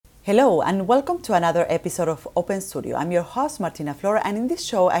Hello and welcome to another episode of Open Studio. I'm your host Martina Flora, and in this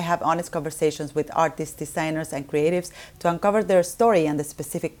show I have honest conversations with artists, designers and creatives to uncover their story and the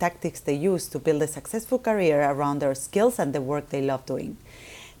specific tactics they use to build a successful career around their skills and the work they love doing.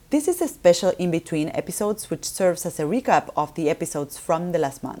 This is a special in-between episodes which serves as a recap of the episodes from the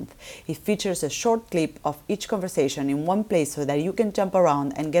last month. It features a short clip of each conversation in one place so that you can jump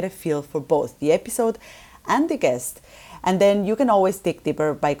around and get a feel for both the episode and the guest. And then you can always dig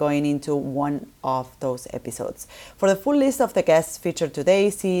deeper by going into one of those episodes. For the full list of the guests featured today,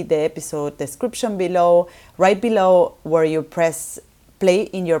 see the episode description below, right below where you press play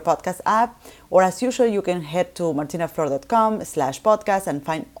in your podcast app. Or as usual, you can head to martinaflor.com/podcast and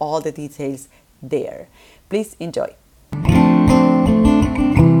find all the details there. Please enjoy.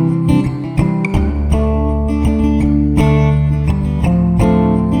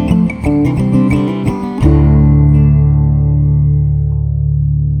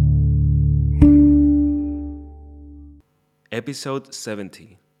 Episode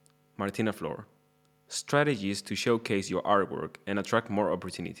 70, Martina Flor, Strategies to Showcase Your Artwork and Attract More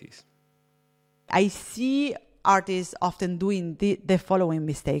Opportunities. I see artists often doing the following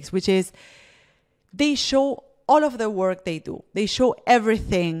mistakes, which is they show all of the work they do. They show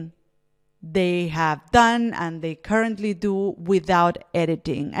everything they have done and they currently do without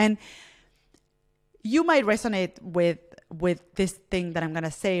editing. And you might resonate with this thing that I'm going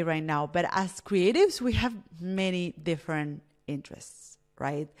to say right now, but as creatives, we have many different interests,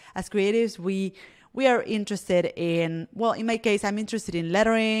 right? As creatives, we are interested in, well, in my case, I'm interested in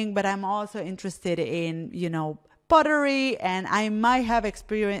lettering, but I'm also interested in, pottery, and I might have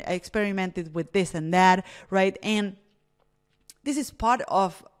experimented with this and that, right? And this is part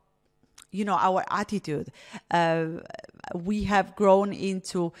of, our attitude. We have grown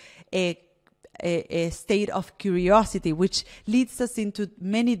into a state of curiosity, which leads us into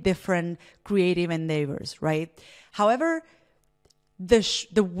many different creative endeavors, right? However,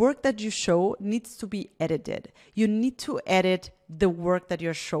 the work that you show needs to be edited. You need to edit the work that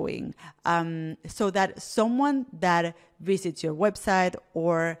you're showing so that someone that visits your website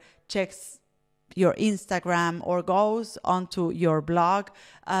or checks your Instagram or goes onto your blog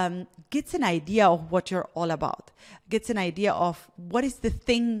gets an idea of what you're all about, gets an idea of what is the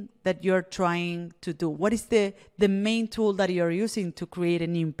thing that you're trying to do, what is the main tool that you're using to create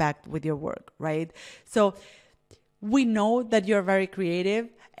an impact with your work, right? So we know that you're very creative,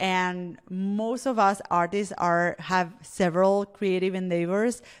 and most of us artists have several creative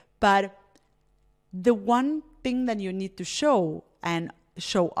endeavors, but the one thing that you need to show and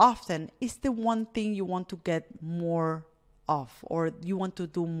show often is the one thing you want to get more of or you want to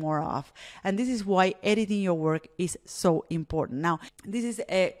do more of. And this is why editing your work is so important. Now, this is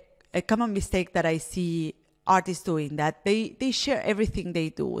a common mistake that I see artists doing, that they share everything they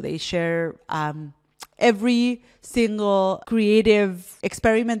do. They share every single creative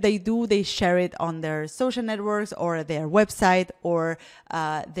experiment they do, they share it on their social networks or their website or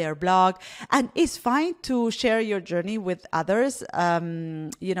their blog. And it's fine to share your journey with others. As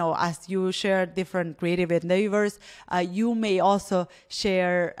you share different creative endeavors, you may also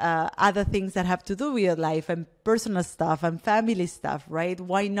share other things that have to do with your life and personal stuff and family stuff, right?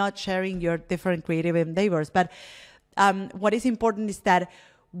 Why not sharing your different creative endeavors? But what is important is that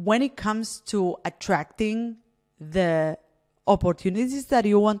when it comes to attracting the opportunities that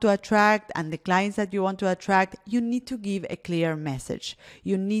you want to attract and the clients that you want to attract, you need to give a clear message.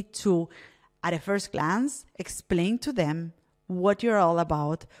 You need to, at a first glance, explain to them what you're all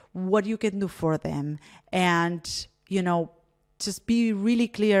about, what you can do for them, and, just be really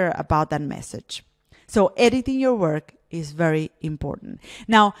clear about that message. So editing your work is very important.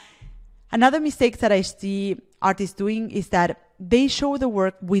 Now, another mistake that I see artists doing is that they show the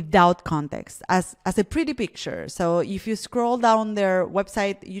work without context as a pretty picture. So if you scroll down their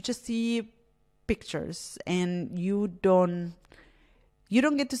website, you just see pictures and you don't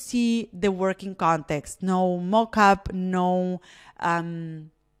get to see the work in context. No mock-up, no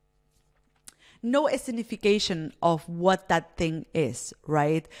escenification of what that thing is,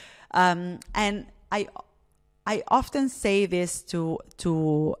 right? And I often say this to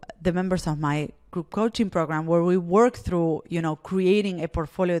the members of my group coaching program, where we work through, creating a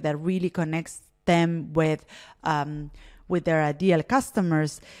portfolio that really connects them with their ideal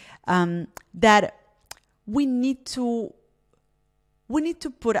customers, that we need to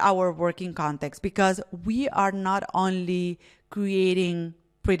put our work in context, because we are not only creating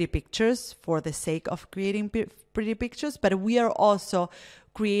pretty pictures for the sake of creating pretty pictures, but we are also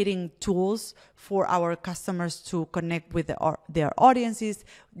creating tools for our customers to connect with their audiences,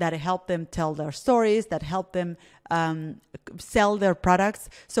 that help them tell their stories, that help them sell their products.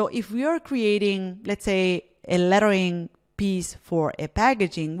 So if we are creating, let's say, a lettering piece for a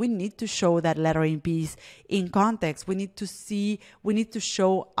packaging, we need to show that lettering piece in context. We need to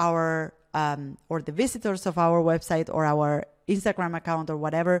show our or the visitors of our website or our Instagram account or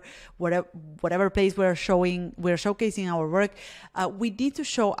whatever place we're showcasing our work. We need to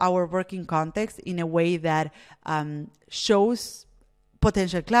show our work in context in a way that shows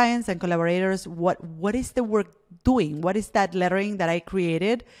potential clients and collaborators what is the work doing, what is that lettering that I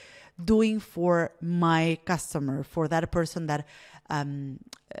created doing for my customer, for that person that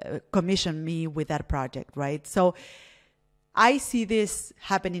commissioned me with that project, right? So I see this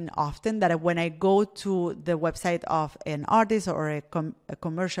happening often, that when I go to the website of an artist or a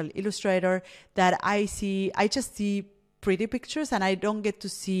commercial illustrator, that I just see pretty pictures and I don't get to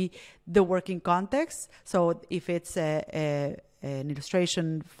see the working context. So if it's an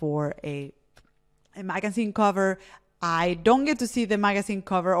illustration for a magazine cover, I don't get to see the magazine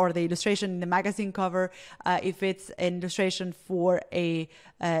cover or the illustration in the magazine cover. If it's an illustration for a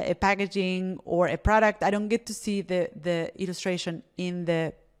packaging or a product, I don't get to see the illustration in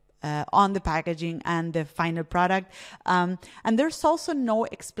the on the packaging and the final product. And there's also no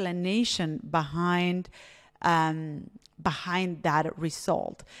explanation behind that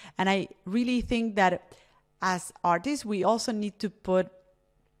result. And I really think that as artists, we also need to put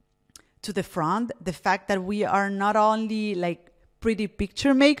to the front the fact that we are not only like pretty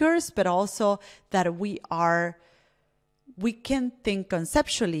picture makers, but also that we can think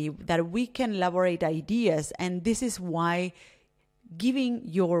conceptually, that we can elaborate ideas. And this is why giving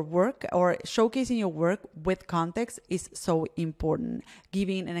your work or showcasing your work with context is so important.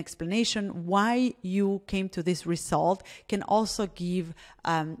 Giving an explanation why you came to this result can also give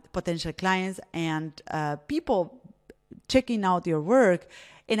potential clients and people checking out your work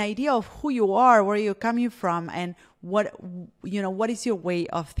an idea of who you are, where you're coming from, and what is your way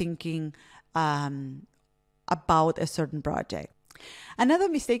of thinking about a certain project. Another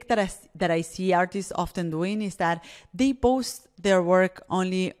mistake that I see artists often doing is that they post their work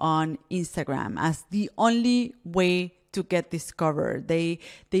only on Instagram as the only way to get discovered. They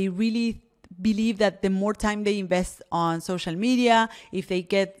really believe that the more time they invest on social media, if they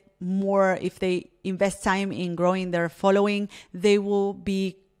invest time in growing their following, they will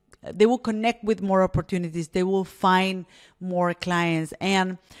connect with more opportunities. They will find more clients.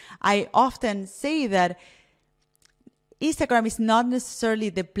 And I often say that Instagram is not necessarily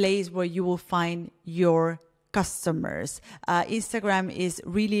the place where you will find your customers. Instagram is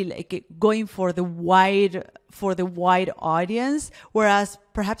really like going for the wide audience, whereas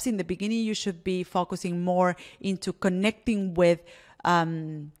perhaps in the beginning you should be focusing more into connecting with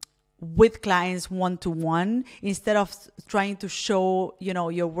clients one-to-one, instead of trying to show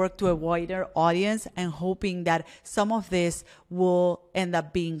your work to a wider audience and hoping that some of this will end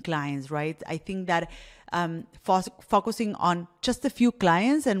up being clients, right? I think that focusing on just a few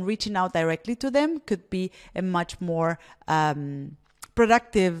clients and reaching out directly to them could be a much more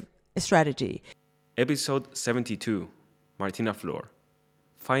productive strategy. Episode 72, Martina Flor,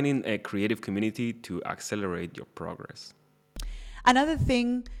 finding a creative community to accelerate your progress. Another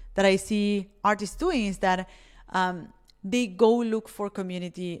thing that I see artists doing is that they go look for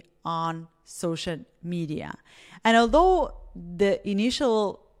community on social media. And although the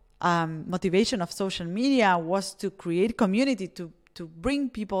initial motivation of social media was to create community, to bring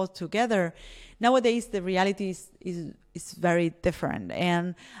people together, nowadays the reality is very different.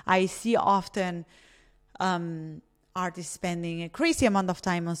 And I see often artists spending a crazy amount of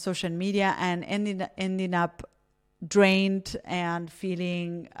time on social media and ending up drained and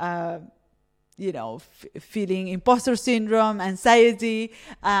feeling feeling imposter syndrome, anxiety.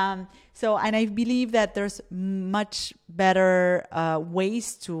 And I believe that there's much better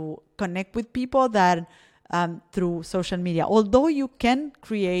ways to connect with people than through social media. Although you can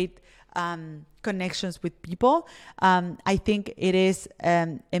create connections with people, I think it is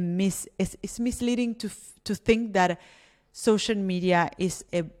it's misleading to think that social media is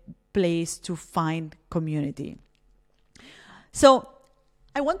a place to find community. So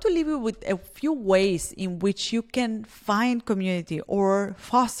I want to leave you with a few ways in which you can find community or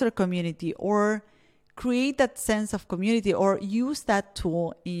foster community or create that sense of community or use that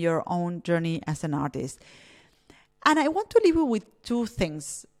tool in your own journey as an artist. And I want to leave you with two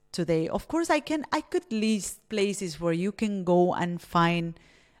things today. Of course, I could list places where you can go and find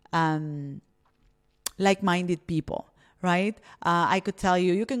like-minded people. Right? I could tell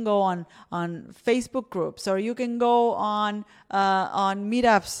you can go on Facebook groups, or you can go on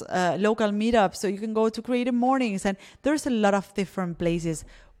meetups, local meetups, so you can go to Creative Mornings. And there's a lot of different places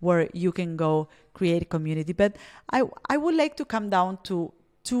where you can go create a community. But I would like to come down to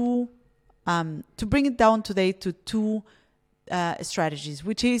bring it down today to two strategies,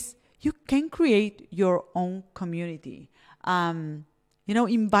 which is you can create your own community.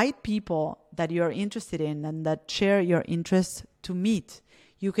 Invite people that you're interested in and that share your interests to meet.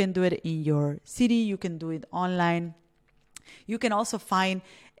 You can do it in your city. You can do it online. You can also find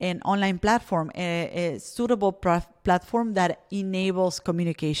an online platform, a suitable platform that enables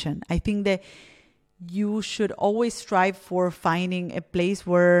communication. I think that you should always strive for finding a place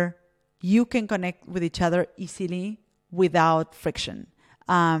where you can connect with each other easily without friction.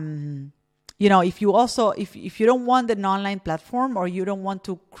 If you don't want an online platform or you don't want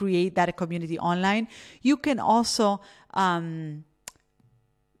to create that community online, you can also,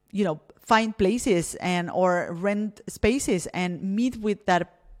 find places or rent spaces and meet with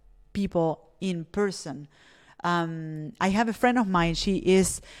that people in person. I have a friend of mine. She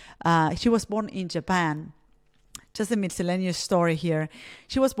was born in Japan. Just a miscellaneous story here.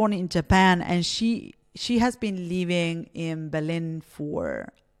 She was born in Japan and she has been living in Berlin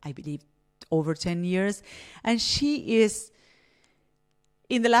for, I believe, over 10 years. And she is,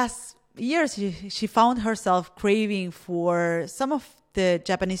 in the last years, she found herself craving for some of the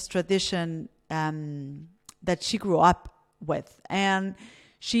Japanese tradition that she grew up with. And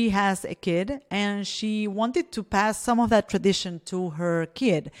she has a kid and she wanted to pass some of that tradition to her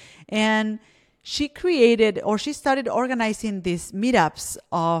kid. And she started organizing these meetups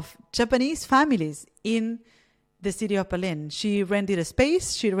of Japanese families in the city of Berlin. She rented a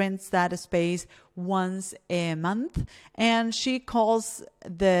space. She rents that space once a month, and she calls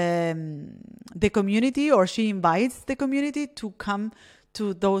the community, or she invites the community to come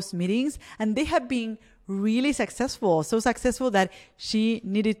to those meetings. And they have been really successful, so successful that she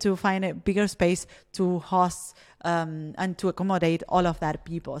needed to find a bigger space to host and to accommodate all of that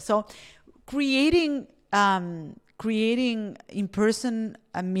people. So creating in-person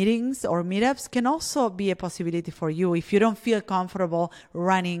meetings or meetups can also be a possibility for you if you don't feel comfortable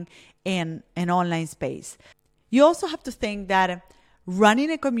running in an online space. You also have to think that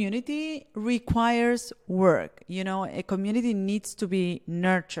running a community requires work. A community needs to be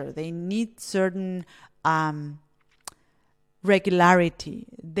nurtured. They need certain regularity.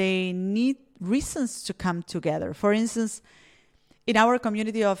 They need reasons to come together. For instance, in our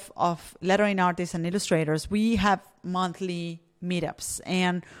community of lettering artists and illustrators, we have monthly meetups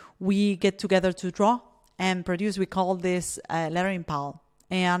and we get together to draw and produce. We call this Lettering Pal.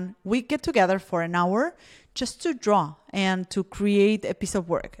 And we get together for an hour just to draw and to create a piece of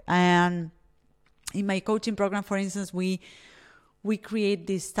work. And in my coaching program, for instance, we create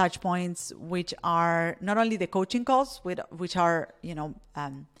these touch points, which are not only the coaching calls, which are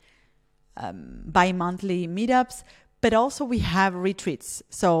bi-monthly meetups, but also we have retreats.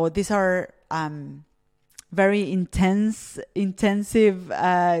 So these are very intensive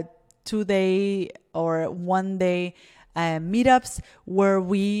 2-day or 1-day meetups where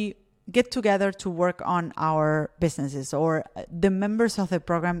we get together to work on our businesses, or the members of the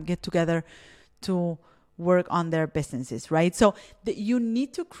program get together to work on their businesses, right? So you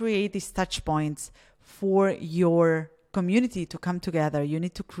need to create these touch points for your community to come together. You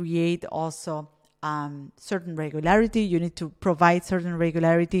need to create also certain regularity. You need to provide certain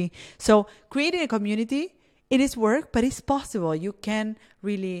regularity. So creating a community, it is work, but it's possible. You can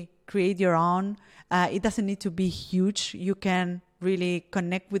really create your own. It doesn't need to be huge. You can really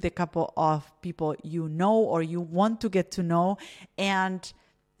connect with a couple of people you know or you want to get to know, and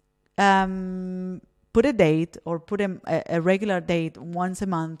put a date or put a regular date once a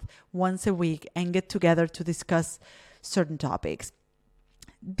month, once a week, and get together to discuss certain topics.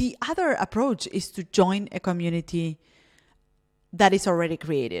 The other approach is to join a community that is already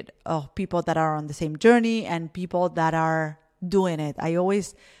created, of people that are on the same journey and people that are doing it. I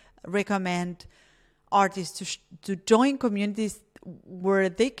always recommend artists to join communities where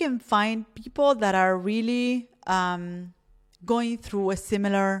they can find people that are really going through a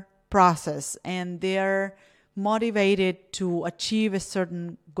similar process and they're motivated to achieve a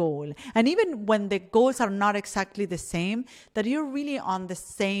certain goal. And even when the goals are not exactly the same, that you're really on the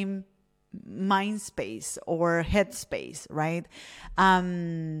same mind space or head space, right?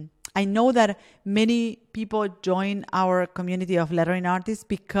 I know that many people join our community of lettering artists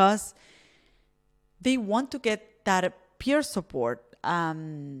because they want to get that peer support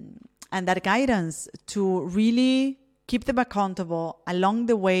and that guidance to really keep them accountable along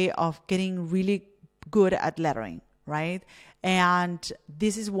the way of getting really good at lettering, right? And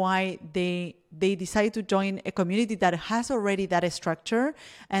this is why they decide to join a community that has already that structure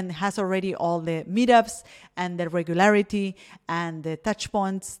and has already all the meetups and the regularity and the touch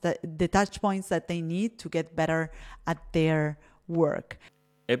points that they need to get better at their work.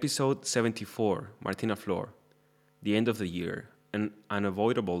 Episode 74, Martina Flor. The end of the year, an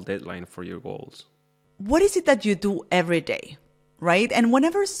unavoidable deadline for your goals. What is it that you do every day? Right? And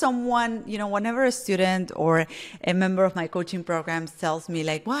whenever someone, whenever a student or a member of my coaching programs tells me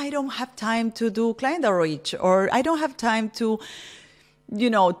like, well, I don't have time to do client outreach, or I don't have time to,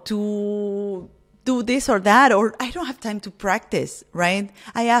 to do this or that, or I don't have time to practice, right?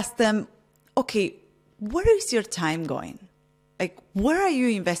 I ask them, okay, where is your time going? Like, where are you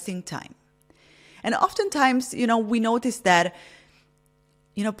investing time? And oftentimes, we notice that,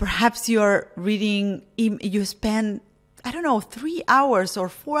 perhaps you're reading, you spend 3 hours or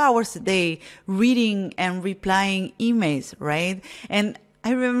 4 hours a day reading and replying emails, right? And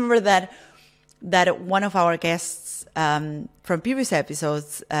I remember that one of our guests from previous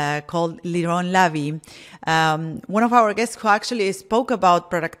episodes called Liron Lavi, one of our guests who actually spoke about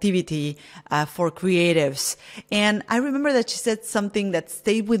productivity for creatives. And I remember that she said something that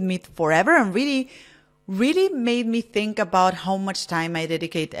stayed with me forever and really made me think about how much time I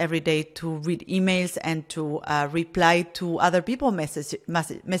dedicate every day to read emails and to reply to other people's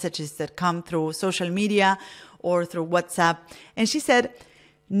messages that come through social media or through WhatsApp. And she said,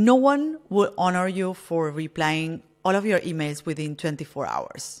 no one will honor you for replying all of your emails within 24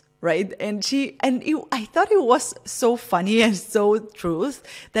 hours. Right. I thought it was so funny and so true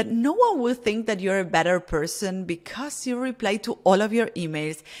that no one will think that you're a better person because you reply to all of your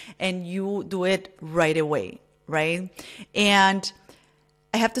emails and you do it right away. Right. And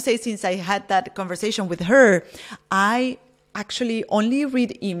I have to say, since I had that conversation with her, I actually only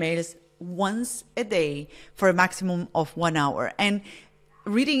read emails once a day for a maximum of 1 hour. And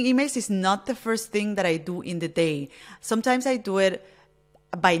reading emails is not the first thing that I do in the day. Sometimes I do it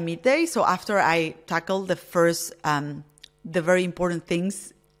by midday, so after I tackle the first, the very important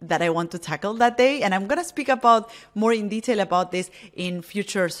things that I want to tackle that day. And I'm going to speak about more in detail about this in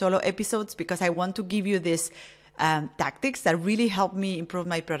future solo episodes, because I want to give you these tactics that really help me improve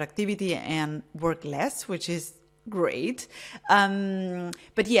my productivity and work less, which is great.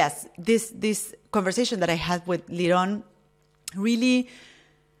 But yes, this conversation that I had with Liron really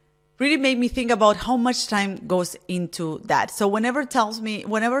made me think about how much time goes into that. So whenever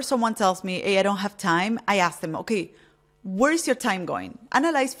someone tells me, hey, I don't have time, I ask them, okay, where is your time going?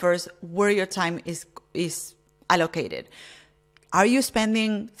 Analyze first where your time is allocated. Are you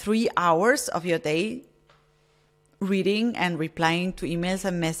spending 3 hours of your day reading and replying to emails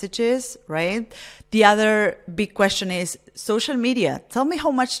and messages, right? The other big question is social media. Tell me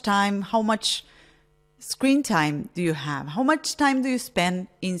how much screen time do you have? How much time do you spend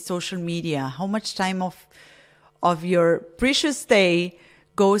in social media? How much time of your precious day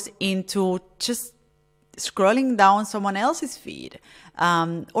goes into just scrolling down someone else's feed?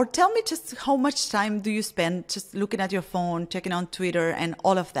 Or tell me just how much time do you spend just looking at your phone, checking on Twitter and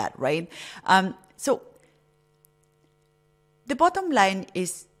all of that, right? So the bottom line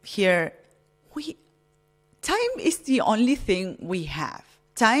is here, time is the only thing we have.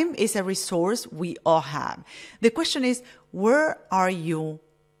 Time is a resource we all have. The question is, where are you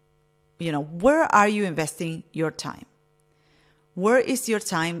investing your time? Where is your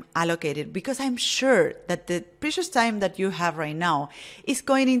time allocated? Because I'm sure that the precious time that you have right now is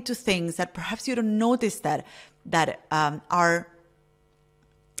going into things that perhaps you don't notice that are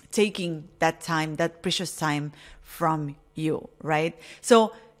taking that time, that precious time from you, right?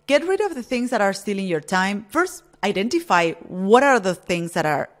 So get rid of the things that are stealing your time. First, identify what are the things that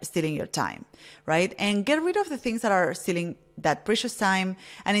are stealing your time, right? And get rid of the things that are stealing that precious time,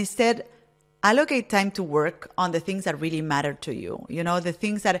 and instead allocate time to work on the things that really matter to you. The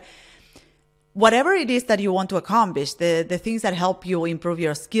things that, whatever it is that you want to accomplish, the things that help you improve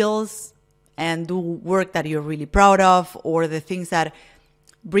your skills and do work that you're really proud of, or the things that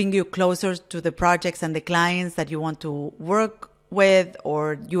bring you closer to the projects and the clients that you want to work with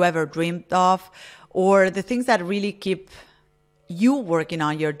or you ever dreamed of, or the things that really keep you working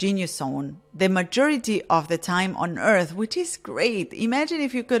on your genius zone the majority of the time on earth, which is great. Imagine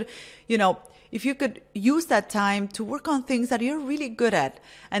if you could, use that time to work on things that you're really good at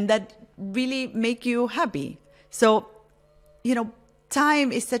and that really make you happy. So,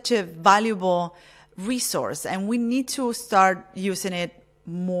 time is such a valuable resource and we need to start using it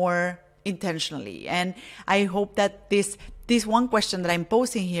more intentionally. And I hope that this one question that I'm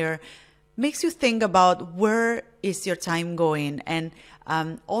posing here makes you think about where is your time going, and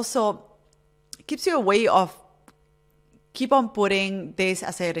also gives you a way of keep on putting this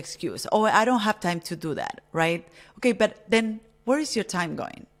as an excuse. Oh, I don't have time to do that, right? Okay, but then where is your time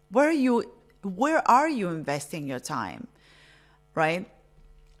going? Where are you investing your time, right?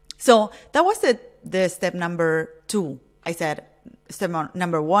 So that was the step number 2. I said, step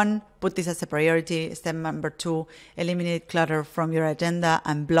number 1, put this as a priority. Step number 2, eliminate clutter from your agenda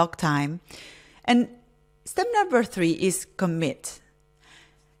and block time. And step number 3 is commit.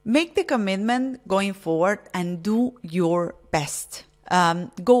 Make the commitment going forward and do your best.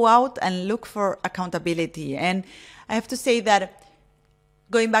 Go out and look for accountability. And I have to say that,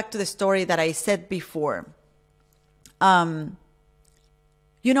 going back to the story that I said before, I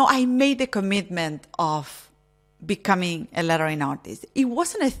made the commitment of becoming a lettering artist. It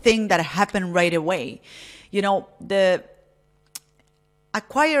wasn't a thing that happened right away. The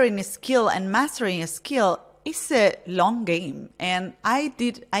acquiring a skill and mastering a skill is a long game. And I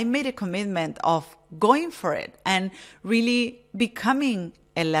made a commitment of going for it and really becoming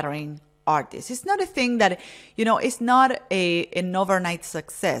a lettering artist. It's not a thing that, it's not an overnight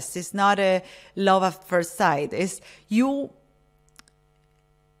success. It's not a love at first sight. It's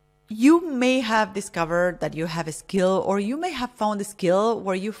you may have discovered that you have a skill, or you may have found a skill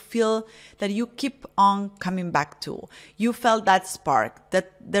where you feel that you keep on coming back to. You felt that spark,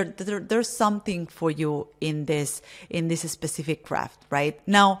 that there's something for you in this specific craft, right?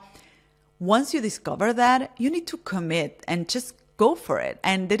 Now, once you discover that, you need to commit and just go for it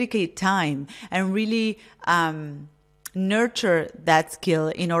and dedicate time and really nurture that skill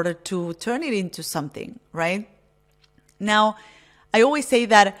in order to turn it into something, right? Now, I always say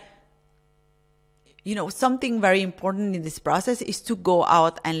that something very important in this process is to go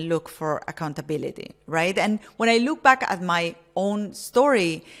out and look for accountability, right? And when I look back at my own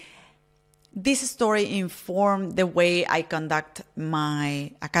story, this story informed the way I conduct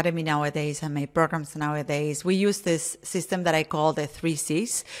my academy nowadays and my programs nowadays. We use this system that I call the 3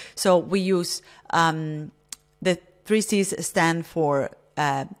 C's. So we use the 3 C's stand for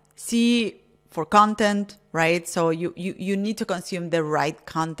C for content, right? So you need to consume the right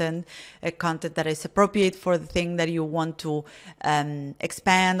content, a content that is appropriate for the thing that you want to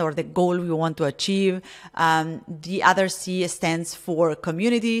expand or the goal you want to achieve. The other C stands for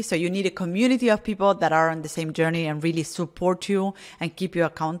community. So you need a community of people that are on the same journey and really support you and keep you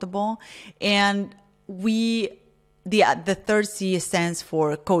accountable. And the third C stands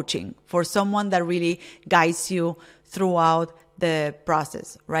for coaching, for someone that really guides you throughout the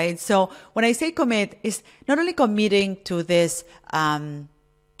process, right? So when I say commit, it's not only committing to this, to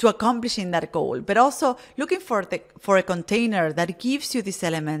accomplishing that goal, but also looking for a container that gives you these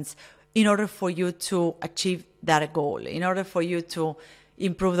elements in order for you to achieve that goal, in order for you to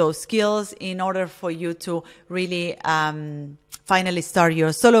improve those skills, in order for you to really finally start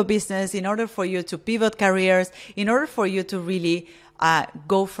your solo business, in order for you to pivot careers, in order for you to really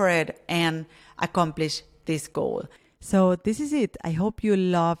go for it and accomplish this goal. So this is it. I hope you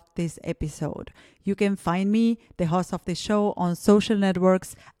loved this episode. You can find me, the host of the show, on social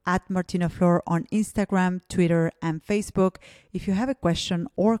networks at Martina Flor on Instagram, Twitter, and Facebook. If you have a question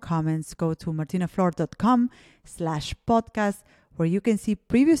or comments, go to martinaflor.com/podcast, where you can see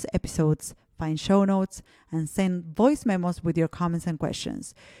previous episodes, find show notes, and send voice memos with your comments and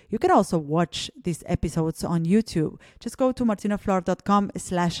questions. You can also watch these episodes on YouTube. Just go to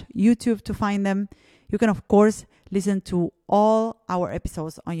martinaflor.com/YouTube to find them. You can, of course, listen to all our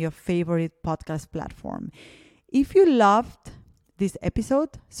episodes on your favorite podcast platform. If you loved this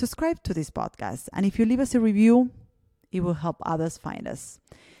episode, subscribe to this podcast. And if you leave us a review, it will help others find us.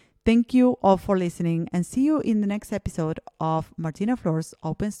 Thank you all for listening, and see you in the next episode of Martina Flor's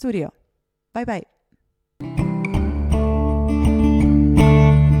Open Studio. Bye-bye.